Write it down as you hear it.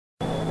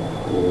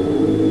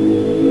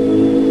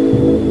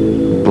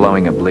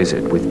blowing a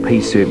blizzard with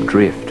pea-soup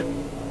drift,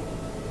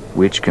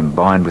 which,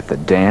 combined with the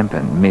damp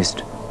and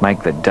mist,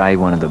 make the day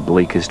one of the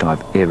bleakest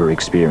I've ever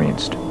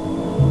experienced.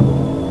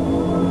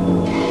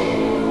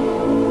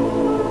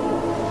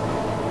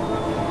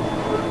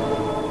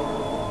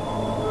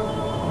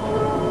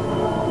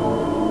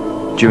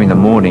 During the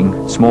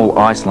morning, small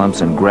ice lumps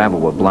and gravel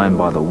were blown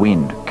by the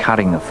wind,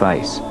 cutting the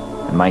face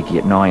and making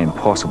it nigh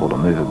impossible to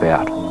move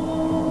about.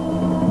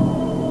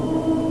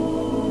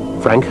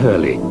 Frank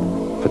Hurley,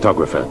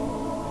 photographer.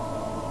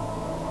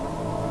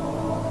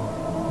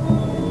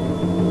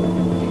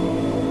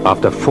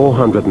 After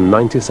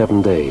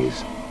 497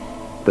 days,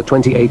 the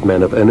 28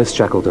 men of Ernest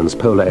Shackleton's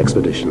polar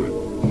expedition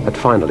had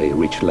finally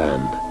reached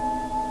land.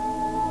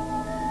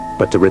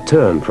 But to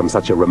return from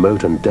such a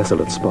remote and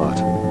desolate spot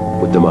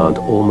would demand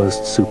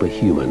almost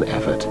superhuman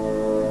effort.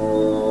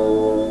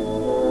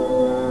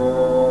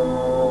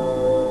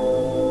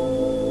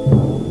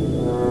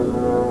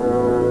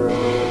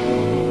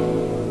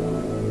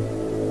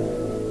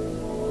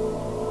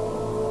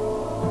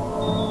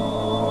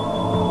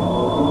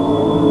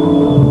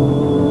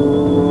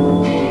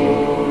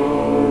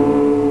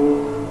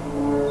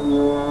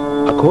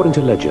 According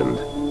to legend,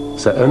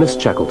 Sir Ernest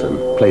Shackleton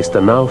placed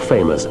a now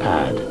famous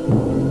ad.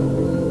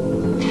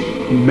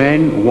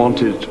 Men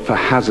wanted for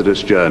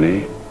hazardous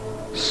journey,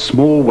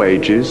 small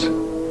wages,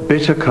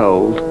 bitter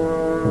cold,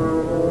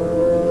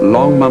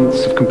 long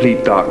months of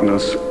complete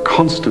darkness,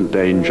 constant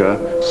danger,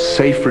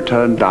 safe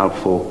return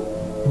doubtful,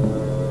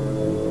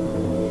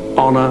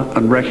 honor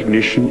and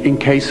recognition in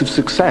case of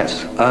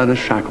success,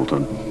 Ernest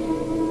Shackleton.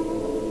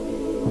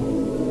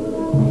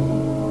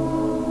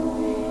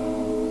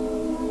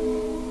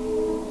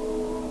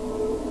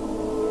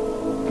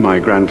 My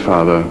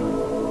grandfather,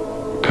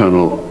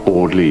 Colonel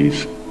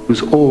Audley's,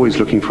 was always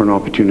looking for an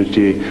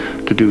opportunity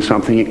to do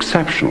something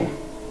exceptional,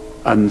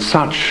 and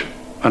such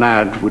an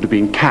ad would have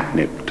been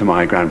catnip to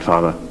my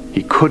grandfather.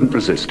 He couldn't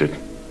resist it.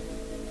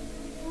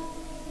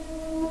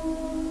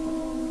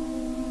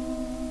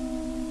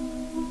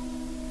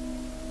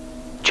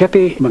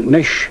 Chippy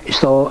McNish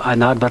saw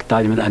an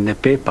advertisement in the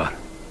paper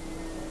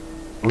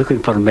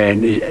looking for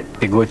men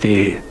to go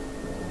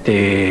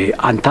to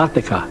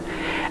Antarctica,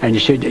 and he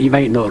said he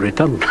might not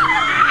return.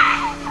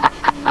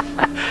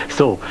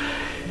 So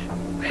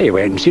he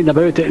went and seen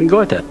about it and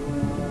got it.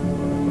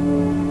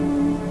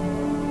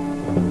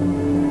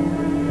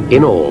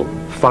 In all,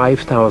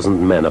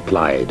 5,000 men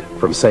applied,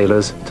 from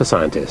sailors to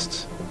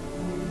scientists.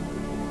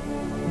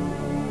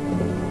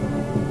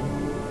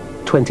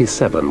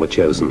 27 were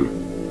chosen.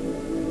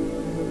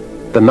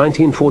 The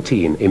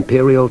 1914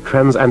 Imperial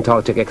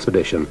Trans-Antarctic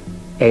Expedition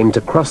aimed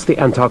to cross the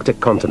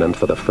Antarctic continent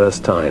for the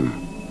first time.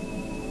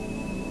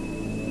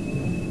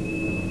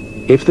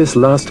 If this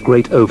last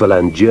great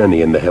overland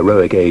journey in the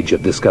heroic age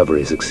of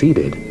discovery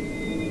succeeded,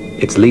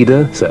 its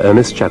leader, Sir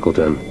Ernest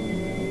Shackleton,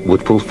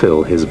 would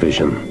fulfill his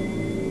vision.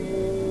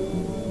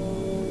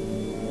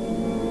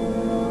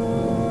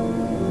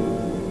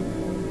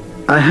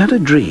 I had a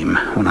dream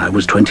when I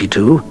was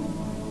 22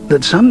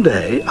 that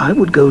someday I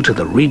would go to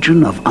the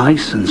region of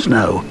ice and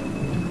snow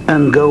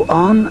and go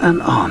on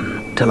and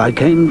on till I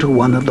came to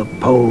one of the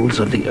poles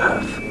of the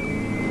Earth.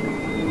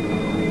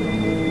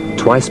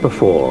 Twice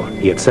before,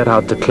 he had set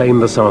out to claim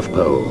the South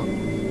Pole,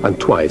 and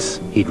twice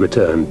he'd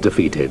returned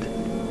defeated.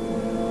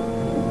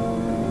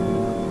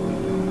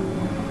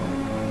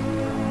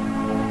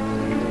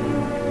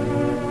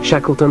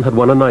 Shackleton had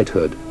won a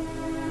knighthood,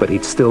 but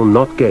he'd still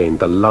not gained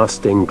the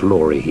lasting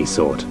glory he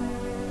sought.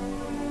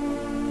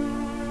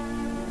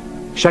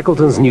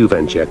 Shackleton's new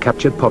venture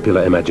captured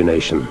popular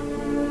imagination.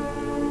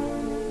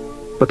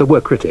 But there were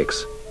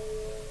critics.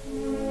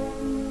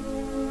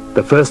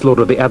 The First Lord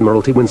of the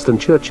Admiralty, Winston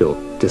Churchill,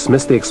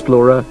 dismissed the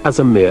explorer as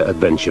a mere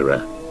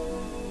adventurer.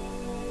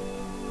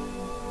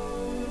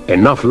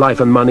 "Enough life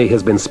and money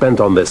has been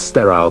spent on this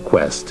sterile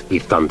quest," he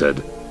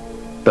thundered.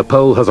 "The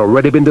pole has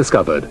already been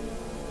discovered.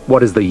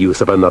 What is the use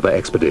of another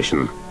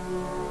expedition?"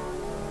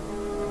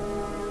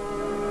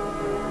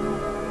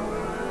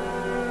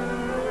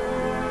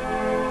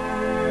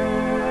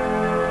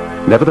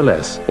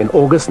 Nevertheless, in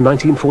August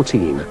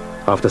 1914,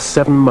 after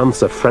 7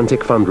 months of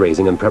frantic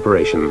fundraising and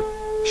preparation,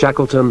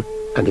 Shackleton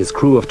and his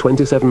crew of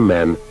 27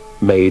 men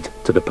made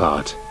to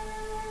depart.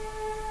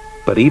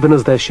 But even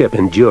as their ship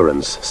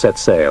Endurance set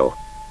sail,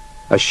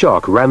 a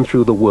shock ran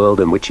through the world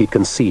in which he'd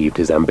conceived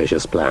his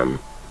ambitious plan.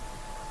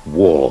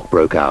 War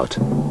broke out.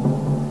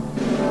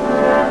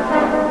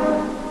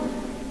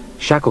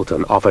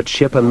 Shackleton offered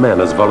ship and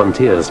men as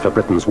volunteers for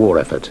Britain's war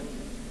effort.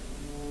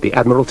 The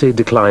Admiralty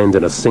declined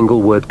in a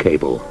single-word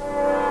cable: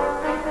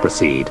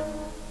 proceed.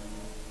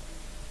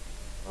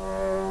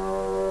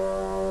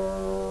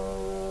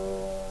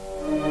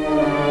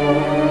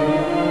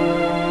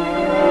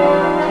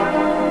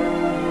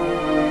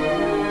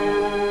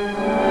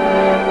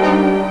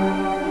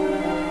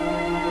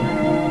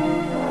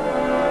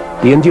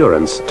 The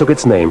Endurance took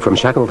its name from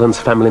Shackleton's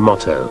family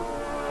motto,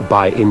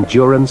 "By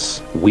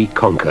endurance we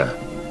conquer."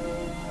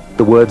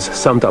 The words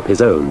summed up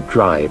his own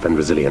drive and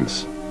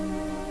resilience.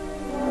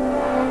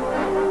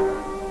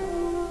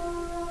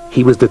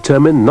 He was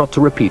determined not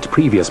to repeat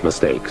previous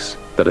mistakes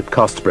that had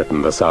cost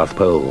Britain the South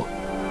Pole.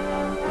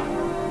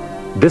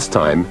 This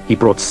time, he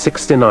brought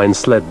 69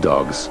 sled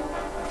dogs,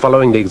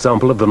 following the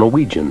example of the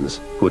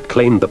Norwegians, who had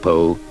claimed the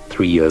pole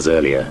 3 years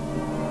earlier.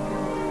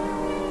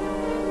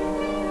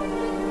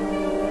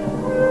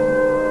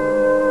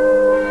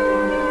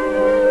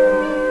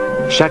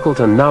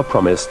 Shackleton now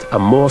promised a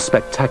more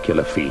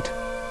spectacular feat,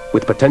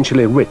 with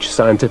potentially rich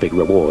scientific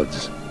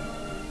rewards.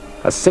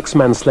 A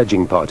 6-man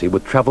sledging party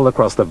would travel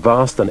across the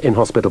vast and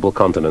inhospitable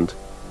continent,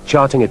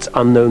 charting its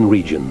unknown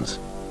regions.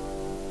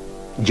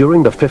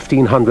 During the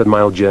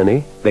 1,500-mile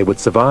journey, they would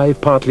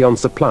survive partly on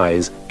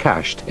supplies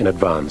cached in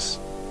advance.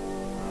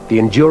 The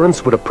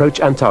Endurance would approach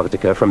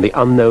Antarctica from the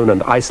unknown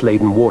and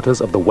ice-laden waters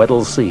of the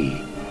Weddell Sea.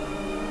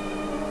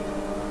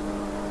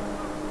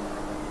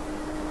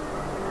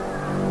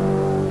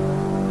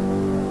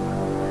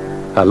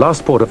 Her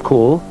last port of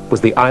call was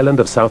the island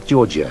of South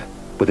Georgia,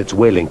 with its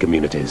whaling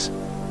communities.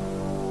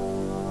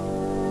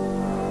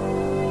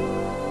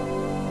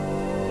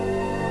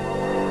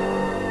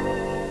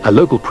 A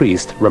local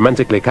priest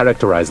romantically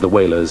characterized the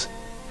whalers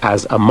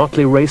as a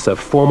motley race of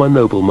former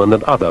noblemen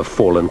and other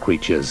fallen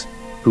creatures,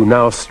 who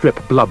now strip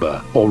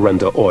blubber or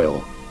render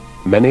oil.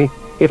 Many,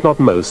 if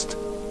not most,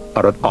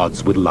 are at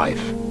odds with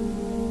life.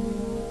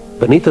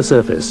 Beneath the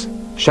surface,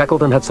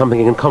 Shackleton had something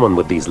in common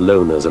with these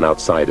loners and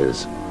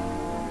outsiders.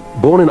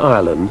 Born in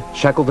Ireland,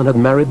 Shackleton had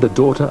married the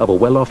daughter of a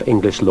well-off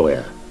English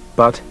lawyer,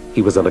 but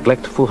he was a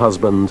neglectful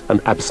husband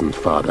and absent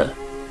father.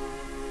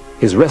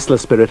 His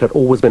restless spirit had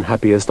always been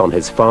happiest on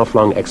his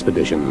far-flung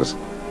expeditions.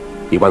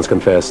 He once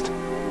confessed,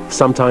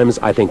 "Sometimes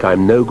I think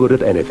I'm no good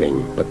at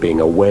anything but being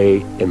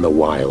away in the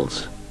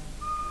wilds."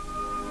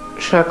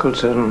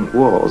 Shackleton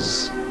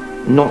was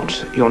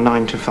not your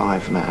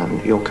 9-to-5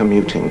 man, your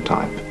commuting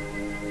type.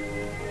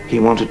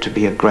 He wanted to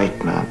be a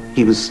great man.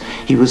 He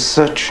was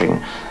searching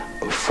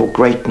for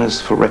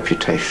greatness, for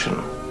reputation.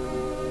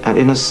 And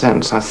in a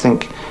sense, I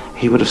think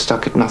he would have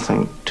stuck at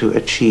nothing to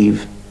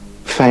achieve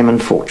fame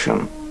and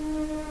fortune.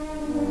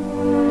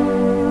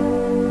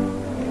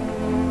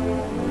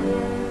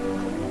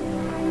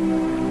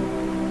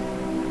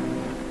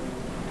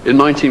 In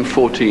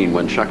 1914,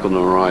 when Shackleton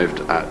arrived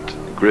at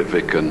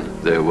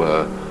Grytviken, there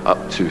were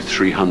up to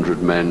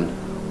 300 men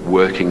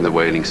working the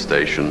whaling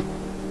station,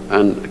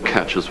 and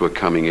catchers were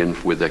coming in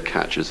with their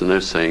catches, and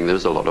they're saying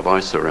there's a lot of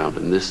ice around,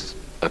 and this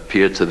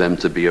appeared to them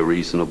to be a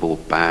reasonable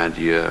bad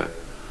year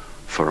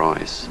for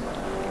ice.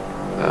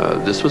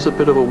 This was a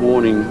bit of a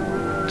warning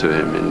to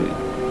him, and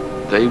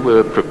they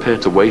were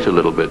prepared to wait a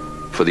little bit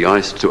for the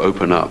ice to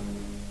open up.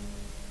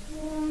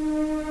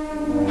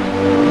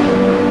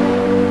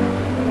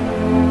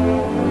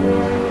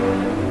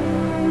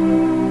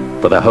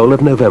 For the whole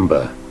of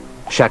November,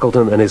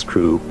 Shackleton and his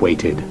crew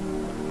waited.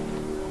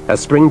 As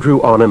spring drew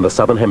on in the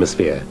southern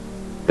hemisphere,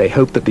 they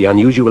hoped that the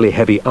unusually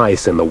heavy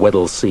ice in the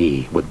Weddell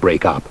Sea would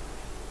break up.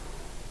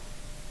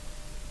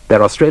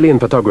 Their Australian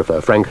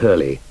photographer, Frank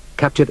Hurley,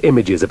 captured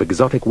images of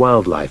exotic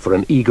wildlife for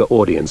an eager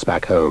audience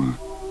back home.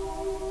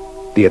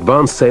 The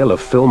advanced sale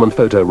of film and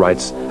photo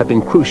rights had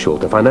been crucial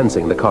to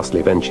financing the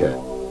costly venture.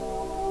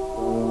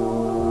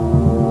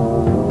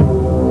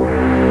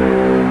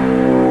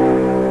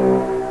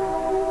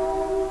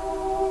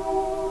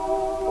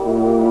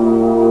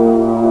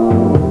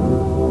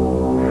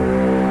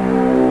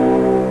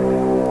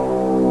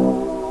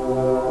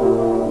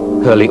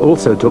 Hurley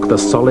also took the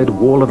solid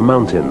wall of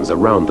mountains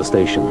around the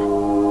station.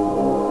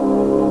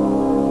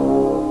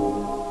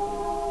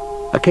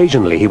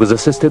 Occasionally he was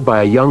assisted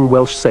by a young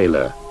Welsh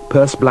sailor,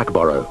 Perce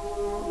Blackborough.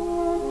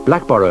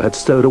 Blackborough had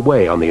stowed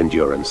away on the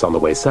Endurance on the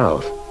way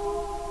south.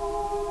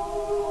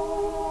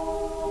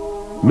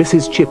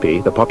 Mrs.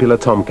 Chippy, the popular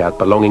tomcat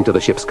belonging to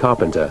the ship's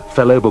carpenter,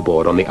 fell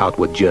overboard on the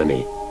outward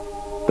journey.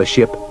 The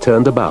ship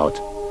turned about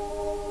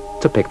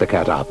to pick the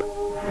cat up.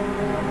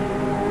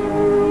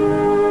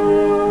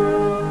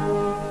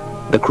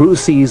 The crew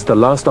seized the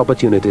last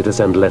opportunity to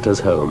send letters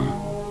home.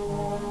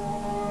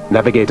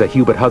 Navigator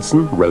Hubert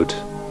Hudson wrote,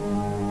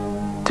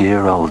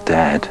 "Dear old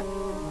Dad,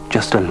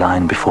 just a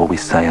line before we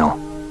sail.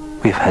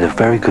 We've had a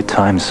very good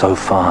time so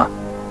far,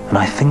 and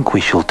I think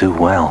we shall do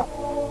well.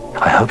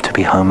 I hope to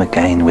be home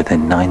again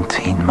within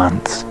 19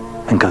 months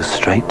and go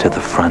straight to the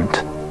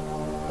front.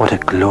 What a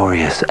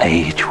glorious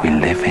age we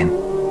live in."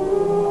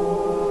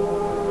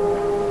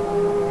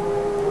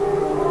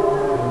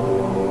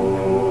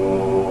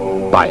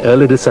 By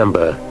early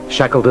December,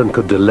 Shackleton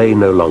could delay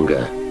no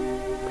longer.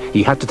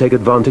 He had to take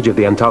advantage of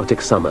the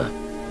Antarctic summer.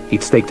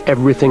 He'd staked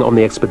everything on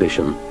the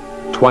expedition.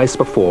 Twice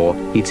before,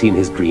 he'd seen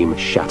his dream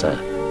shatter.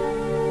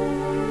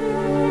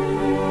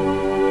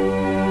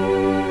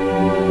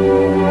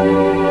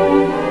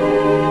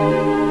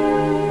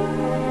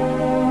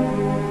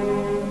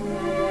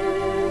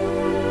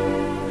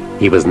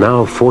 He was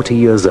now 40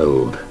 years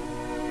old.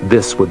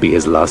 This would be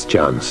his last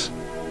chance.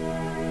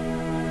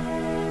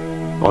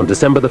 On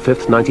December the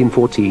 5th,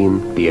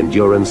 1914, the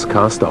Endurance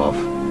cast off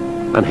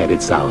and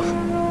headed south.